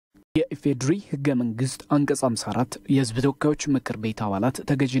የኢፌድሪ ህገ መንግስት አንቀጽ 54 የህዝብ ተወካዮች ምክር ቤት አባላት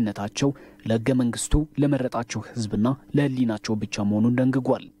ተገዥነታቸው ለህገ መንግስቱ ለመረጣቸው ህዝብና ለህሊናቸው ብቻ መሆኑን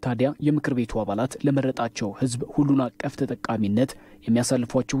ደንግጓል። ታዲያ የምክር ቤቱ አባላት ለመረጣቸው ህዝብ ሁሉን አቀፍ ተጠቃሚነት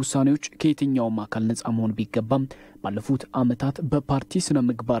የሚያሳልፏቸው ውሳኔዎች ከየትኛውም አካል ነፃ መሆን ቢገባም ባለፉት ዓመታት በፓርቲ ስነ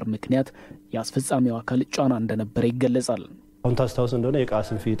ምግባር ምክንያት ያስፈጻሚው አካል ጫና እንደነበረ ይገለጻል። አሁን ታስታውስ እንደሆነ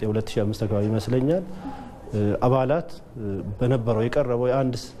የቃስም ፊት 2005 አካባቢ ይመስለኛል አባላት በነበረው የቀረበው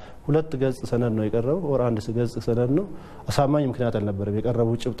አንድ ሁለት ገጽ ሰነድ ነው የቀረበው ወር አንድ ገጽ ሰነድ ነው አሳማኝ ምክንያት አልነበረም የቀረቡ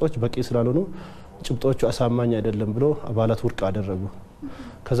ጭብጦች በቂ ስላልሆኑ ጭብጦቹ አሳማኝ አይደለም ብሎ አባላት ውድቅ አደረጉ።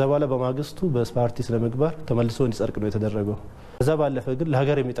 ከዛ በኋላ በማግስቱ በፓርቲ ስነ ምግባር ተመልሶ እንዲጸድቅ ነው የተደረገው። ከዛ ባለፈ ግን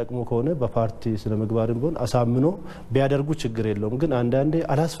ለሀገር የሚጠቅሙ ከሆነ በፓርቲ ስነ ምግባርም ቢሆን አሳምኖ ቢያደርጉ ችግር የለውም። ግን አንዳንዴ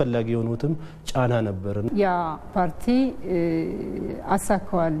አላስፈላጊ የሆኑትም ጫና ነበር። ያ ፓርቲ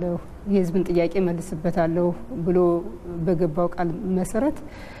አሳካዋለሁ የህዝብን ጥያቄ መልስበታለሁ ብሎ በገባው ቃል መሰረት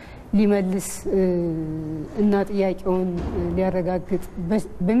ሊመልስ እና ጥያቄውን ሊያረጋግጥ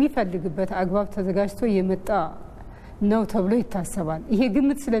በሚፈልግበት አግባብ ተዘጋጅቶ የመጣ ነው ተብሎ ይታሰባል። ይሄ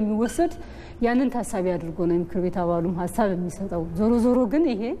ግምት ስለሚወሰድ ያንን ታሳቢ አድርጎ ነው ምክር ቤት አባሉም ሐሳብ የሚሰጠው። ዞሮ ግን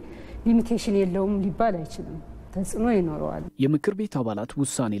ይሄ ሊሚቴሽን የለውም ሊባል አይችልም። ተጽዕኖ ይኖረዋል። የምክር ቤት አባላት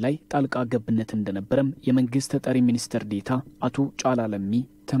ውሳኔ ላይ ጣልቃ ገብነት እንደነበረም የመንግስት ተጠሪ ሚኒስትር ዴኤታ አቶ ጫላ ለሚ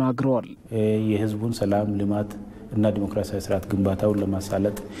ተናግረዋል። የህዝቡን ሰላም ልማት እና ዲሞክራሲያዊ ስርዓት ግንባታውን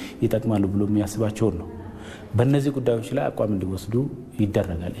ለማሳለጥ ይጠቅማሉ ብሎ የሚያስባቸው ነው በእነዚህ ጉዳዮች ላይ አቋም እንዲወስዱ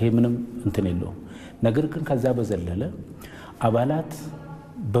ይደረጋል። ይሄ ምንም እንትን የለውም። ነገር ግን ከዛ በዘለለ አባላት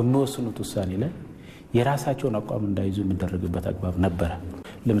በሚወስኑት ውሳኔ ላይ የራሳቸውን አቋም እንዳይዙ የሚደረግበት አግባብ ነበር።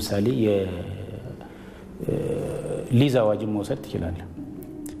 ለምሳሌ የሊዝ አዋጅን መውሰድ ትችላለህ።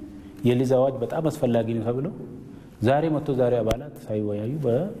 የሊዝ አዋጅ በጣም አስፈላጊ ነው ተብሎ ዛሬ መጥቶ ዛሬ አባላት ሳይወያዩ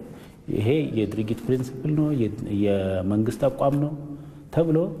ይሄ የድርጊት ፕሪንሲፕል ነው የመንግስት አቋም ነው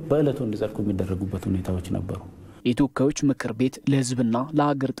ተብሎ በእለቱ እንዲጸድቁ የሚደረጉበት ሁኔታዎች ነበሩ። የተወካዮች ምክር ቤት ለህዝብና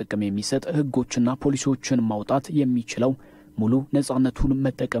ለሀገር ጥቅም የሚሰጥ ህጎችና ፖሊሲዎችን ማውጣት የሚችለው ሙሉ ነፃነቱን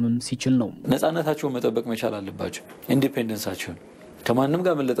መጠቀምም ሲችል ነው። ነፃነታቸውን መጠበቅ መቻል አለባቸው። ኢንዲፔንደንሳቸውን ከማንም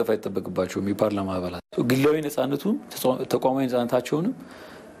ጋር መለጠፍ አይጠበቅባቸውም። የፓርላማ አባላት ግላዊ ነፃነቱን ተቋማዊ ነፃነታቸውን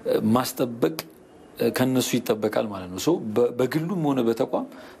ማስጠበቅ ከነሱ ይጠበቃል ማለት ነው። በግሉም ሆነ በተቋም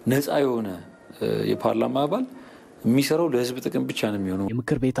ነፃ የሆነ የፓርላማ አባል የሚሰራው ለህዝብ ጥቅም ብቻ ነው የሚሆነው።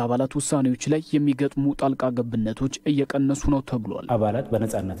 የምክር ቤት አባላት ውሳኔዎች ላይ የሚገጥሙ ጣልቃ ገብነቶች እየቀነሱ ነው ተብሏል። አባላት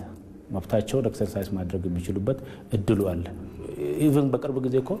በነፃነት መብታቸውን ኤክሰርሳይዝ ማድረግ የሚችሉበት እድሉ አለ። ኢቭን በቅርብ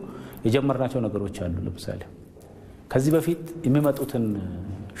ጊዜ እኮ የጀመርናቸው ነገሮች አሉ። ለምሳሌ ከዚህ በፊት የሚመጡትን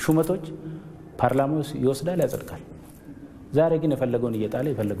ሹመቶች ፓርላማው ይወስዳል ያጸድቃል። ዛሬ ግን የፈለገውን እየጣለ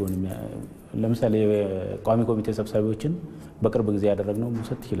የፈለገውን ለምሳሌ ቋሚ ኮሚቴ ሰብሳቢዎችን በቅርብ ጊዜ ያደረግነው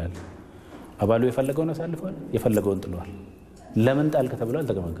መውሰድ ይችላል። አባሉ የፈለገውን አሳልፏል፣ የፈለገውን ጥሏል። ለምን ጣልከ ተብሎ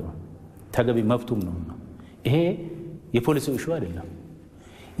አልተገመገመም። ተገቢ መብቱም ነው። ይሄ የፖሊሲ ኢሹ አይደለም።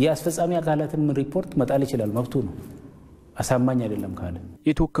 የአስፈጻሚ አካላትን ሪፖርት መጣል ይችላል፣ መብቱ ነው። አሳማኝ አይደለም ካለ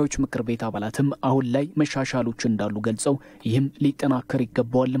የተወካዮች ምክር ቤት አባላትም አሁን ላይ መሻሻሎች እንዳሉ ገልጸው ይህም ሊጠናከር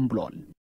ይገባዋልም ብለዋል።